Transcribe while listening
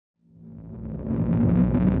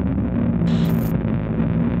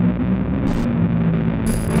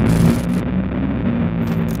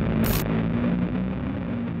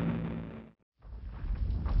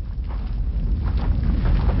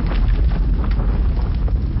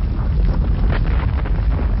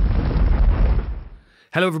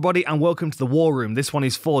Hello everybody and welcome to the War Room. This one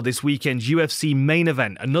is for this weekend's UFC main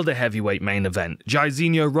event, another heavyweight main event.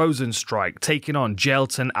 Jairzinho Rozenstruik taking on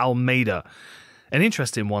Jailton Almeida. An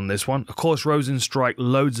interesting one, this one. Of course, Rozenstruik,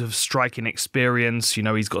 loads of striking experience. You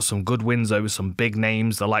know, he's got some good wins over some big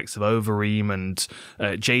names, the likes of Overeem and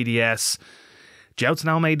JDS. Jailton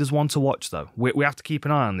Almeida's one to watch, though. We have to keep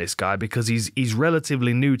an eye on this guy because he's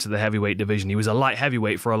relatively new to the heavyweight division. He was a light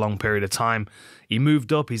heavyweight for a long period of time. He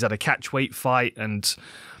moved up, he's had a catchweight fight, and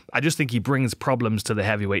I just think he brings problems to the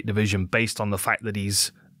heavyweight division based on the fact that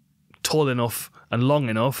he's tall enough and long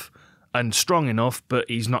enough and strong enough, but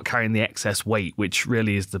he's not carrying the excess weight, which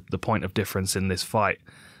really is the point of difference in this fight.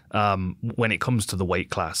 When it comes to the weight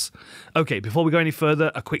class. Okay, before we go any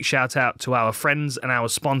further, a quick shout out to our friends and our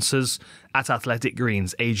sponsors at Athletic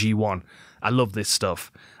Greens, AG1. I love this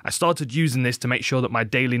stuff. I started using this to make sure that my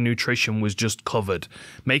daily nutrition was just covered,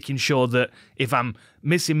 making sure that if I'm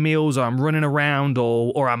missing meals or I'm running around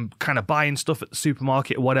or I'm kind of buying stuff at the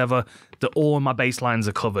supermarket or whatever, that all my baselines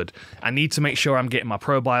are covered. I need to make sure I'm getting my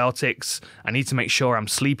probiotics. I need to make sure I'm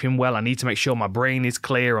sleeping well. I need to make sure my brain is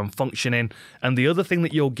clear and functioning. And the other thing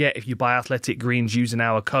that you'll get if you buy Athletic Greens using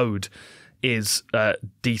our code is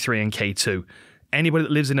D3 and K2. Anybody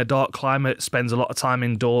that lives in a dark climate, spends a lot of time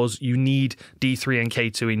indoors, you need D3 and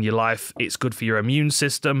K2 in your life. It's good for your immune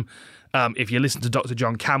system. If you listen to Dr.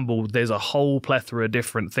 John Campbell, there's a whole plethora of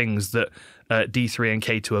different things that D3 and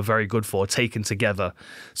K2 are very good for, taken together.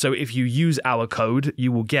 So if you use our code,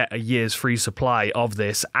 you will get a year's free supply of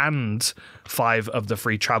this and 5 of the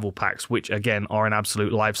free travel packs, which, again, are an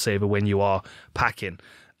absolute lifesaver when you are packing.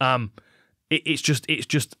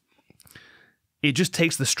 It just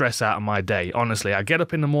takes the stress out of my day, honestly. I get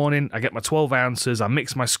up in the morning, I get my 12 ounces, I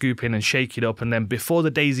mix my scoop in and shake it up, and then before the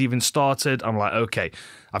day's even started, I'm like, okay,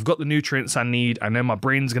 I've got the nutrients I need, I know my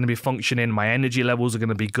brain's going to be functioning, my energy levels are going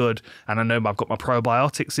to be good, and I know I've got my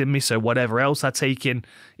probiotics in me, so whatever else I take in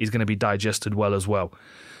is going to be digested well as well.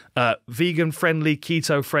 Vegan friendly,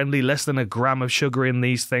 keto friendly, less than a gram of sugar in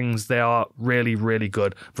these things. They are really, really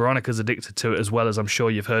good. Veronica's addicted to it as well, as I'm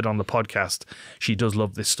sure you've heard on the podcast. She does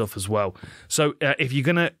love this stuff as well. So if you're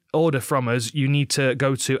going to order from us, you need to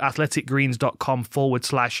go to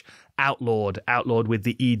athleticgreens.com/outlawed, outlawed with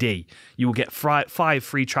the ED. You will get 5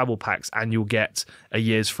 free travel packs and you'll get a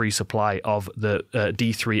year's free supply of the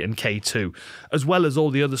D3 and K2, as well as all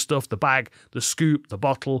the other stuff, the bag, the scoop, the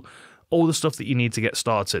bottle, all the stuff that you need to get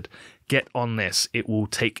started. Get on this. It will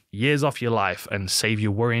take years off your life and save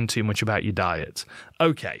you worrying too much about your diet.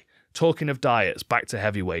 Okay, talking of diets, back to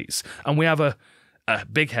heavyweights. And we have a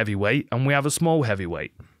big heavyweight and we have a small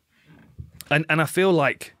heavyweight. And I feel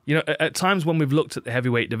like, you know, at times when we've looked at the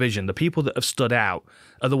heavyweight division, the people that have stood out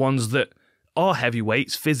are the ones that are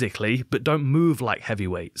heavyweights physically, but don't move like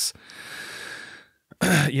heavyweights.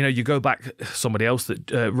 You know, you go back, somebody else that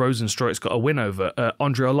Rozenstruik's got a win over,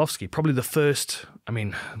 Andrei Arlovski, probably the first, I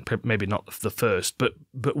mean, maybe not the first, but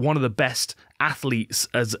one of the best athletes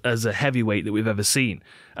as a heavyweight that we've ever seen.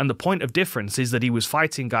 And the point of difference is that he was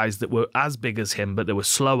fighting guys that were as big as him, but they were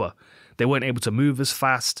slower. They weren't able to move as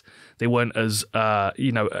fast. They weren't as,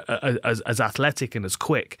 as athletic and as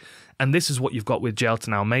quick. And this is what you've got with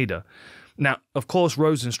Jailton Almeida. Now, of course,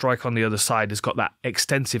 Rozenstruik on the other side has got that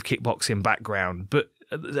extensive kickboxing background, but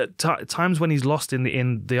at times when he's lost in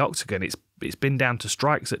the octagon, it's been down to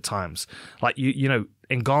strikes at times. Like, you know,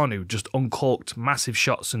 Ngannou just uncorked massive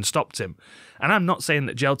shots and stopped him. And I'm not saying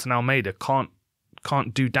that Jailton Almeida can't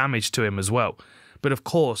do damage to him as well. But of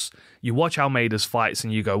course, you watch Almeida's fights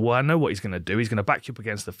and you go, well, I know what he's going to do. He's going to back you up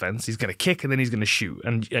against the fence. He's going to kick and then he's going to shoot.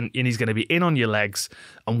 And he's going to be in on your legs.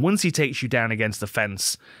 And once he takes you down against the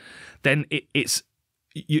fence, then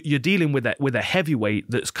you're dealing with a heavyweight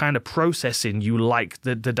that's kind of processing you like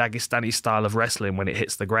the Dagestani style of wrestling when it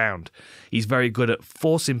hits the ground. He's very good at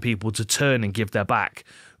forcing people to turn and give their back.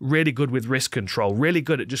 Really good with wrist control. Really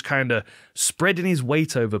good at just kind of spreading his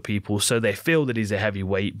weight over people so they feel that he's a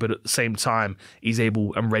heavyweight, but at the same time, he's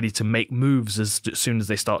able and ready to make moves as soon as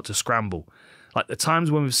they start to scramble. Like, the times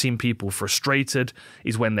when we've seen people frustrated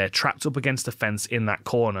is when they're trapped up against the fence in that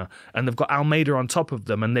corner and they've got Almeida on top of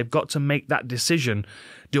them and they've got to make that decision.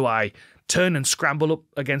 Do I turn and scramble up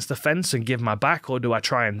against the fence and give my back, or do I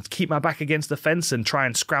try and keep my back against the fence and try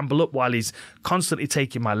and scramble up while he's constantly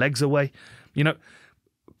taking my legs away? You know,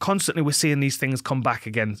 constantly we're seeing these things come back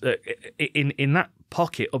again in that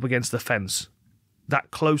pocket up against the fence.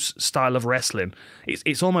 That close style of wrestling,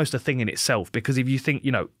 it's almost a thing in itself, because if you think,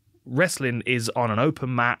 you know, wrestling is on an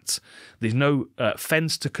open mat. There's no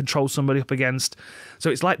fence to control somebody up against. So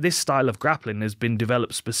it's like this style of grappling has been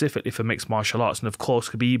developed specifically for mixed martial arts. And of course,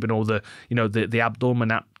 Khabib and all the, you know, the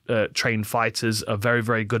trained fighters are very,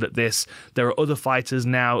 very good at this. There are other fighters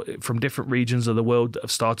now from different regions of the world that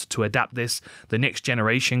have started to adapt this. The next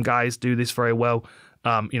generation guys do this very well.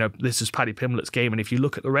 This is Paddy Pimblett's game, and if you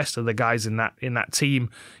look at the rest of the guys in that team,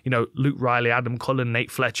 Luke Riley, Adam Cullen, Nate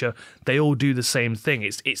Fletcher, they all do the same thing.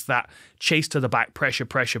 It's that chase to the back, pressure,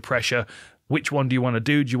 pressure, pressure. Which one do you want to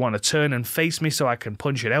do? Do you want to turn and face me so I can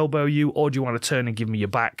punch and elbow you, or do you want to turn and give me your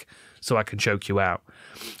back so I can choke you out?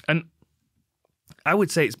 And I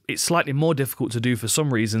would say it's slightly more difficult to do for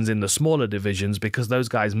some reasons in the smaller divisions because those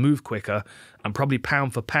guys move quicker and probably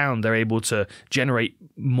pound for pound they're able to generate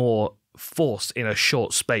more force in a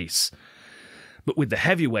short space. But with the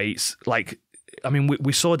heavyweights,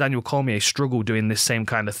 we saw Daniel Cormier struggle doing this same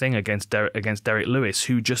kind of thing against Derek Lewis,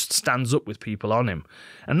 who just stands up with people on him.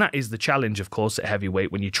 And that is the challenge, of course, at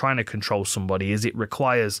heavyweight when you're trying to control somebody, is it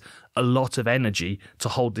requires a lot of energy to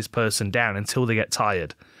hold this person down until they get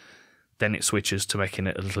tired. Then it switches to making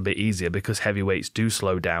it a little bit easier because heavyweights do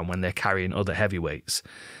slow down when they're carrying other heavyweights.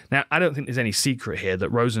 Now, I don't think there's any secret here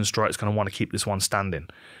that Rozenstruik's going to want to keep this one standing,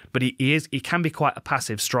 but he can be quite a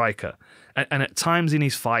passive striker. And at times in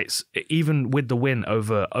his fights, even with the win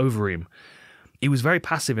over Overeem, he was very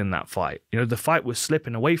passive in that fight. The fight was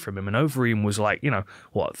slipping away from him, and Overeem was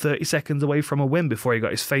 30 seconds away from a win before he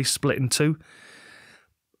got his face split in two.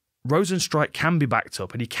 Rozenstruik can be backed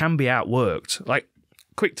up and he can be outworked.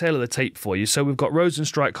 Quick tale of the tape for you. So we've got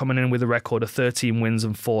Rozenstruik coming in with a record of 13 wins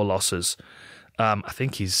and 4 losses. I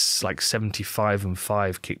think he's 75-5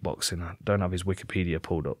 kickboxing. I don't have his Wikipedia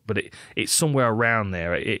pulled up, but it's somewhere around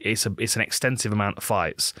there. It's an extensive amount of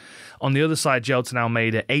fights. On the other side, Jailton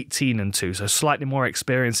Almeida, 18-2, so slightly more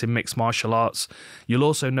experience in mixed martial arts. You'll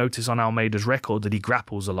also notice on Almeida's record that he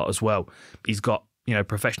grapples a lot as well. He's got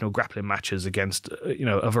professional grappling matches against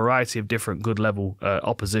a variety of different good level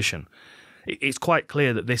opposition. It's quite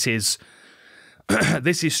clear that this is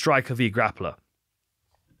striker v grappler.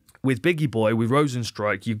 With Biggie Boy, with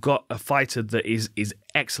Rozenstruik, you've got a fighter that is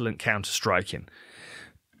excellent counter-striking.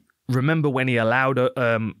 Remember when he allowed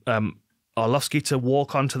Arlovski to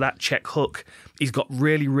walk onto that check hook? He's got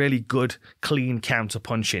really, really good, clean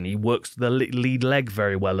counter-punching. He works the lead leg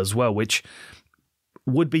very well as well, which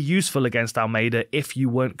would be useful against Almeida if you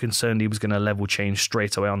weren't concerned he was going to level change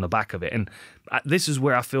straight away on the back of it. And this is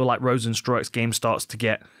where I feel like Rozenstruik's game starts to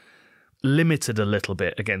get limited a little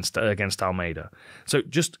bit against Almeida. So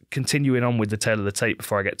just continuing on with the tail of the tape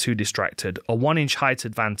before I get too distracted, a 1-inch height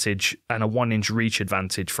advantage and a 1-inch reach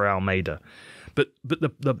advantage for Almeida. But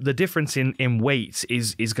the difference in weight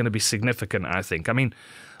is going to be significant, I think. I mean,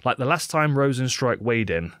 the last time Rozenstruik weighed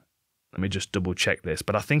in, let me just double check this,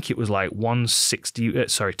 but I think it was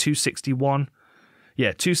 261.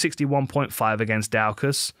 Yeah, 261.5 against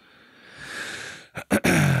Daukaus.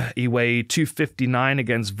 He weighed 259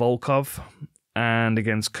 against Volkov, and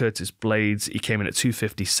against Curtis Blades, he came in at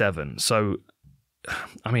 257. So,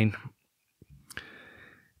 I mean,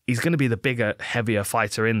 he's going to be the bigger, heavier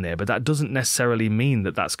fighter in there, but that doesn't necessarily mean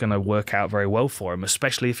that that's going to work out very well for him,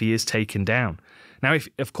 especially if he is taken down. Now, if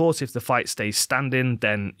the fight stays standing,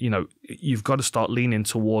 then, you've got to start leaning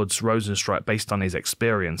towards Rozenstruik based on his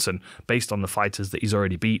experience and based on the fighters that he's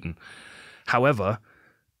already beaten. However,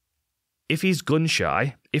 if he's gun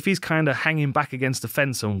shy, if he's kind of hanging back against the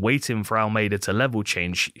fence and waiting for Almeida to level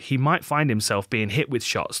change, he might find himself being hit with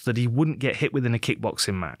shots that he wouldn't get hit with in a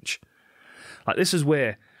kickboxing match. This is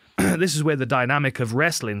where the dynamic of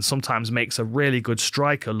wrestling sometimes makes a really good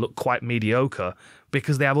striker look quite mediocre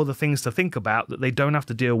because they have other things to think about that they don't have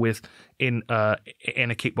to deal with in a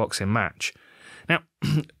kickboxing match. Now,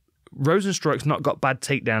 Rozenstruik's not got bad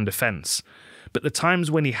takedown defense, but the times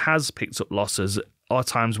when he has picked up losses are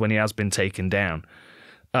times when he has been taken down.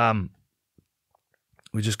 We're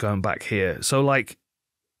just going back here. So,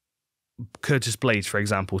 Curtis Blades, for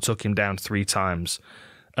example, took him down 3 times.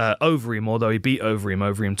 Overeem, although he beat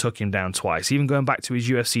Overeem took him down twice. Even going back to his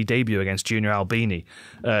UFC debut against Junior Albini,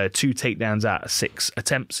 2 takedowns out of 6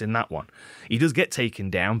 attempts in that one. He does get taken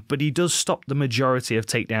down, but he does stop the majority of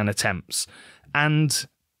takedown attempts. And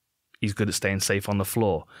he's good at staying safe on the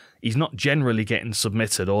floor. He's not generally getting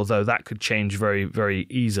submitted, although that could change very, very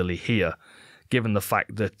easily here, given the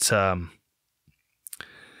fact that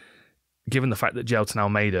Jailton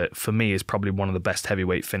Almeida, for me, is probably one of the best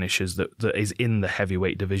heavyweight finishers that is in the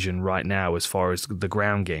heavyweight division right now as far as the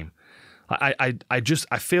ground game. I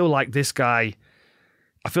feel like this guy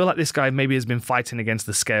maybe has been fighting against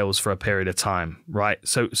the scales for a period of time, right?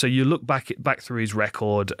 So you look back through his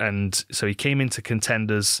record, and so he came into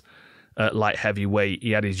Contenders at light heavyweight.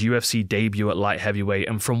 He had his UFC debut at light heavyweight,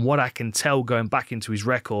 and from what I can tell, going back into his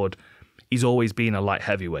record, he's always been a light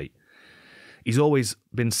heavyweight. He's always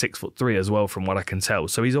been 6'3" as well, from what I can tell.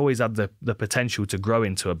 So he's always had the potential to grow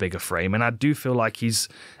into a bigger frame. And I do feel like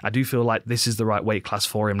this is the right weight class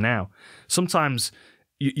for him now. Sometimes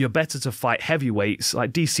you're better to fight heavyweights.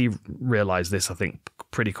 Like DC realized this, I think,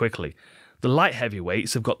 pretty quickly. The light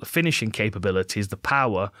heavyweights have got the finishing capabilities, the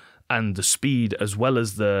power, and the speed, as well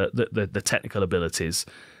as the technical abilities,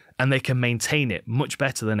 and they can maintain it much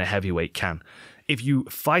better than a heavyweight can. If you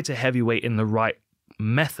fight a heavyweight in the right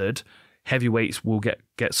method, heavyweights will get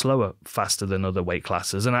slower faster than other weight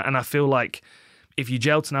classes. And I feel like if you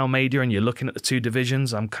Jailton Almeida and you're looking at the two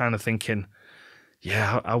divisions, I'm kind of thinking,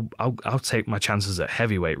 yeah, I'll take my chances at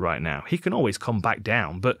heavyweight right now. He can always come back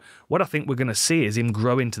down, but what I think we're going to see is him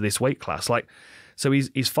grow into this weight class. Like, so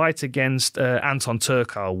his fight against Anton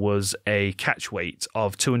Turkal was a catch weight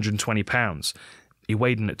of 220 pounds. He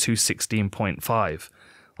weighed in at 216.5.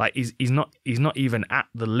 Like, he's not even at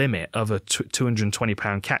the limit of a 220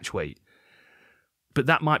 pound catch weight. But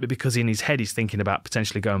that might be because in his head he's thinking about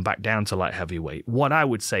potentially going back down to light heavyweight. What I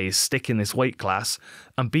would say is stick in this weight class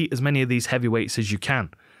and beat as many of these heavyweights as you can.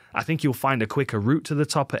 I think you'll find a quicker route to the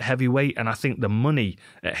top at heavyweight, and I think the money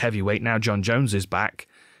at heavyweight, now John Jones is back,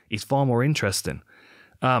 is far more interesting.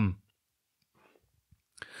 What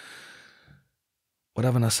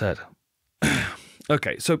haven't I said?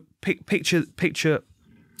 Okay, so picture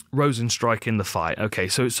Rozenstruik in the fight. Okay,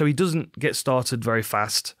 so he doesn't get started very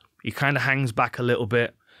fast. He kind of hangs back a little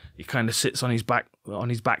bit. He kind of sits on his back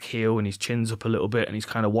heel, and his chin's up a little bit, and he's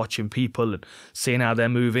kind of watching people and seeing how they're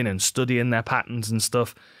moving and studying their patterns and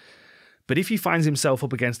stuff. But if he finds himself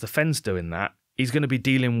up against the fence doing that, he's going to be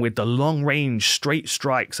dealing with the long-range straight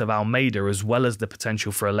strikes of Almeida, as well as the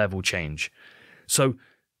potential for a level change. So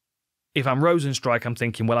if I'm Rozenstruik, I'm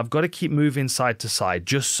thinking, well, I've got to keep moving side to side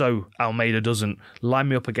just so Almeida doesn't line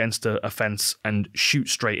me up against a fence and shoot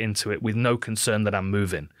straight into it with no concern that I'm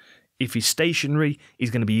moving. If he's stationary, he's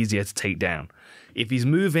going to be easier to take down. If he's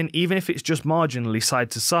moving, even if it's just marginally side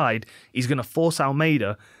to side, he's going to force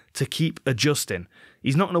Almeida to keep adjusting.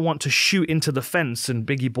 He's not going to want to shoot into the fence and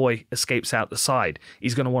Biggie Boy escapes out the side.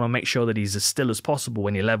 He's going to want to make sure that he's as still as possible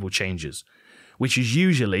when he level changes, which is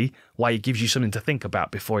usually why he gives you something to think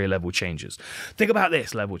about before your level changes. Think about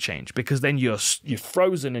this level change, because then you're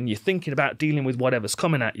frozen and you're thinking about dealing with whatever's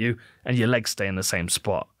coming at you, and your legs stay in the same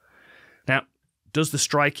spot. Now, does the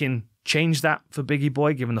striking change that for Biggie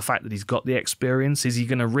Boy, given the fact that he's got the experience? Is he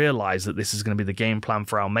going to realize that this is going to be the game plan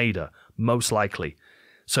for Almeida? Most likely.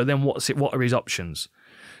 So then what are his options?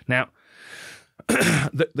 Now,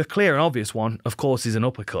 the clear and obvious one, of course, is an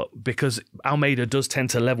uppercut, because Almeida does tend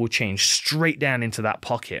to level change straight down into that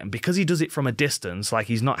pocket. And because he does it from a distance, like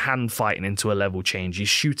he's not hand fighting into a level change, he's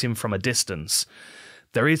shooting from a distance,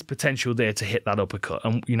 there is potential there to hit that uppercut.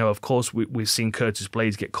 And, you know, of course, we've seen Curtis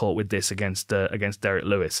Blades get caught with this against Derek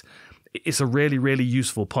Lewis. It's a really, really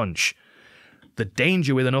useful punch. The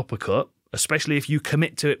danger with an uppercut, especially if you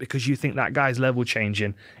commit to it because you think that guy's level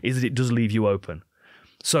changing, is that it does leave you open.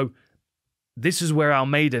 So this is where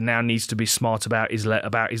Almeida now needs to be smart about his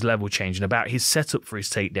level change and about his setup for his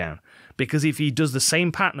takedown. Because if he does the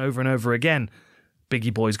same pattern over and over again,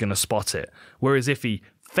 Biggie Boy's going to spot it. Whereas if he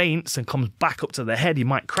feints and comes back up to the head, he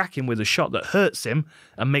might crack him with a shot that hurts him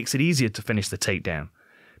and makes it easier to finish the takedown.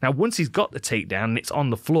 Now, once he's got the takedown and it's on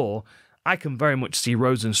the floor, I can very much see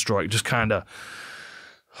Rozenstruik just kind of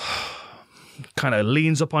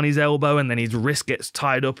leans up on his elbow, and then his wrist gets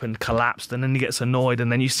tied up and collapsed, and then he gets annoyed,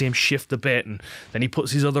 and then you see him shift a bit, and then he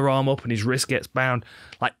puts his other arm up and his wrist gets bound.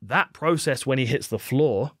 Like that process when he hits the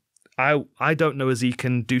floor, I don't know as he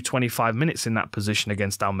can do 25 minutes in that position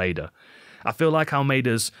against Almeida. I feel like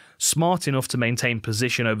Almeida's smart enough to maintain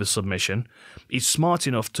position over submission. He's smart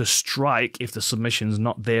enough to strike if the submission's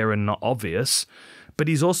not there and not obvious, but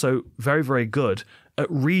he's also very, very good at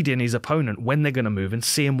reading his opponent when they're going to move and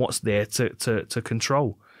seeing what's there to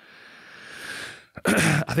control.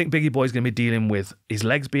 I think Biggie Boy's going to be dealing with his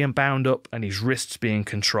legs being bound up and his wrists being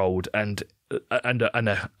controlled, and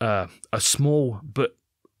a small but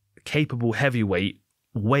capable heavyweight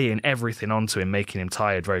weighing everything onto him, making him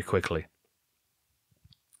tired very quickly.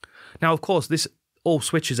 Now, of course, this all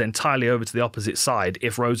switches entirely over to the opposite side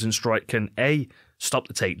if Rozenstruik can A, stop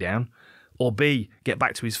the takedown, or B, get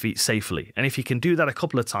back to his feet safely. And if he can do that a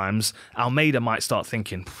couple of times, Almeida might start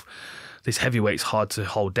thinking, this heavyweight's hard to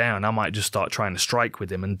hold down. I might just start trying to strike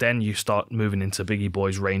with him. And then you start moving into Biggie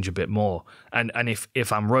Boy's range a bit more. And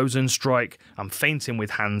if I'm Rozenstruik, I'm feinting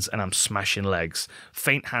with hands and I'm smashing legs.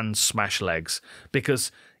 Feint hands, smash legs.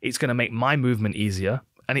 Because it's going to make my movement easier.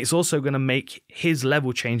 And it's also going to make his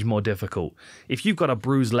level change more difficult. If you've got a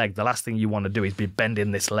bruised leg, the last thing you want to do is be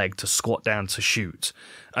bending this leg to squat down to shoot.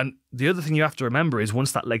 And the other thing you have to remember is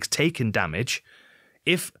once that leg's taken damage,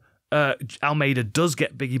 if Almeida does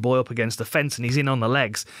get Biggie Boy up against the fence and he's in on the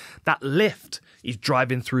legs, that lift is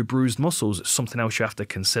driving through bruised muscles. It's something else you have to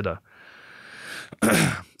consider.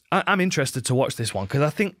 I'm interested to watch this one because I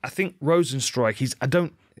think Rozenstruik,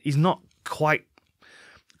 he's not quite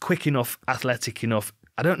quick enough, athletic enough.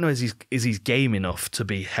 I don't know is he's game enough to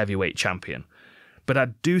be heavyweight champion. But I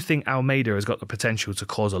do think Almeida has got the potential to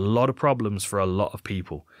cause a lot of problems for a lot of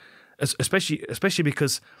people, especially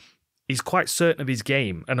because he's quite certain of his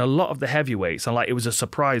game, and a lot of the heavyweights, and like it was a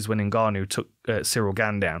surprise when Ngannou took Cyril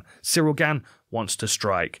Gane down. Cyril Gane wants to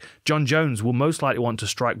strike. John Jones will most likely want to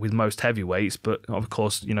strike with most heavyweights, but of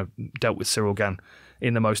course, dealt with Cyril Gane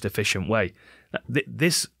in the most efficient way.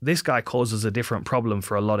 This guy causes a different problem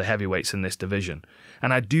for a lot of heavyweights in this division,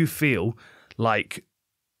 and I do feel like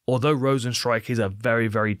although Rozenstruik is a very,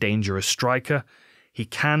 very dangerous striker, he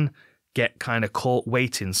can get kind of caught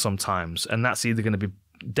waiting sometimes, and that's either going to be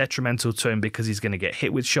detrimental to him because he's going to get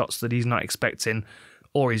hit with shots that he's not expecting,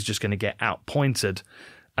 or he's just going to get outpointed,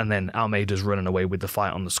 and then Almeida's running away with the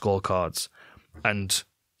fight on the scorecards. And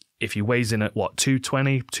if he weighs in at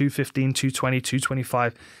 220, 215, 220,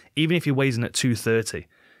 225, even if he weighs in at 230,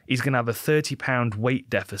 he's going to have a 30-pound weight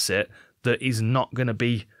deficit that is not going to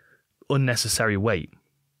be unnecessary weight.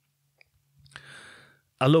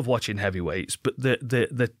 I love watching heavyweights, but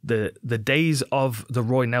the days of the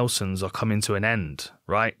Roy Nelsons are coming to an end,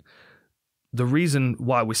 right? The reason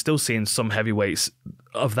why we're still seeing some heavyweights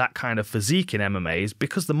of that kind of physique in MMA is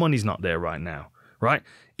because the money's not there right now, right?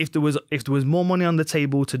 If there was more money on the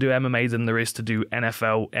table to do MMA than there is to do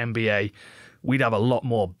NFL, NBA, we'd have a lot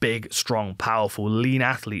more big, strong, powerful, lean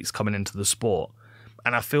athletes coming into the sport.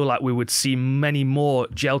 And I feel like we would see many more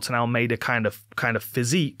Jailton Almeida kind of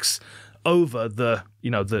physiques over the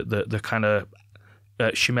kind of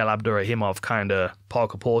Shamil Abdurrahimov kind of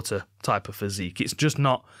Parker Porter type of physique. It's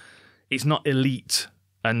not elite.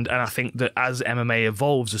 And I think that as MMA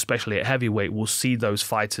evolves, especially at heavyweight, we'll see those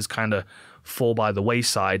fighters kind of fall by the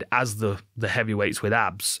wayside as the heavyweights with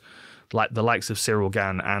abs, like the likes of Cyril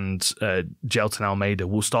Gane and Jailton Almeida,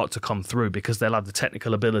 will start to come through because they'll have the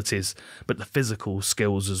technical abilities, but the physical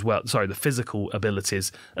skills as well. Sorry, the physical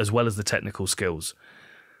abilities as well as the technical skills.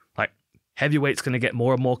 Like, heavyweight's going to get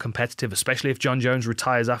more and more competitive, especially if John Jones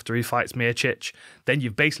retires after he fights Miocic. Then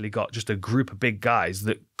you've basically got just a group of big guys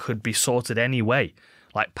that could be sorted anyway.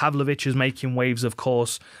 Like Pavlovich is making waves, of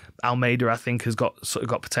course. Almeida, I think, has got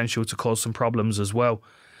potential to cause some problems as well.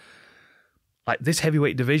 Like this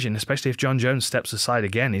heavyweight division, especially if John Jones steps aside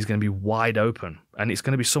again, he's going to be wide open, and it's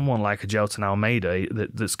going to be someone like a Jailton Almeida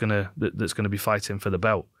that's going to be fighting for the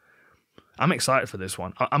belt. I'm excited for this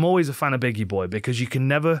one. I'm always a fan of Biggie Boy because you can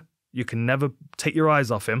never take your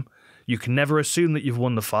eyes off him. You can never assume that you've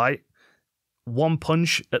won the fight. One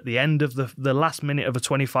punch at the end of the last minute of a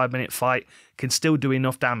 25-minute fight can still do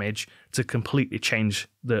enough damage to completely change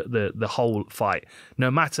the whole fight.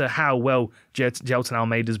 No matter how well Jailton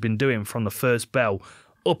Almeida's been doing from the first bell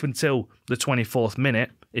up until the 24th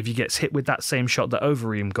minute, if he gets hit with that same shot that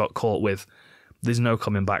Overeem got caught with, there's no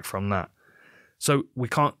coming back from that. So we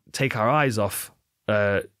can't take our eyes off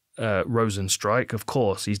Rozenstruik. Of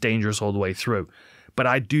course, he's dangerous all the way through. But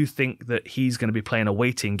I do think that he's going to be playing a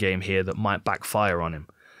waiting game here that might backfire on him.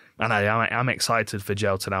 And I'm excited for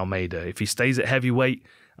Jailton Almeida. If he stays at heavyweight,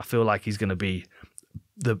 I feel like he's going to be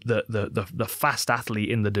the fast athlete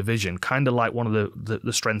in the division, kind of like one of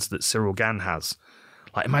the strengths that Cyril Gane has.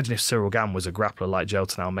 Like, imagine if Cyril Gane was a grappler like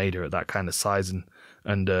Jailton Almeida at that kind of size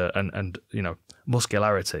and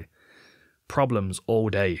muscularity. Problems all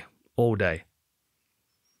day. I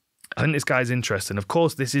think this guy's interesting. Of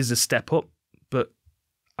course, this is a step up, but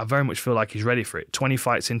I very much feel like he's ready for it. 20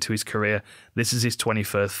 fights into his career. This is his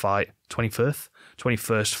 21st fight.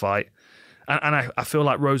 21st fight. And I feel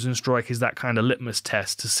like Rozenstruik is that kind of litmus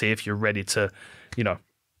test to see if you're ready to,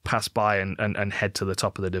 pass by and head to the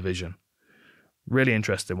top of the division. Really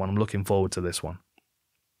interesting one. I'm looking forward to this one.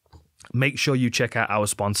 Make sure you check out our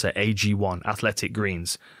sponsor, AG1, Athletic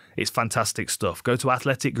Greens. It's fantastic stuff. Go to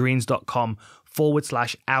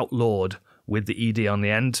athleticgreens.com/outlawed with the ED on the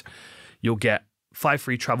end. You'll get 5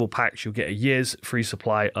 free travel packs. You'll get a year's free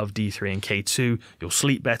supply of D3 and K2. You'll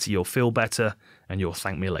sleep better, you'll feel better, and you'll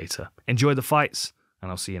thank me later. Enjoy the fights,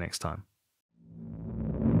 and I'll see you next time.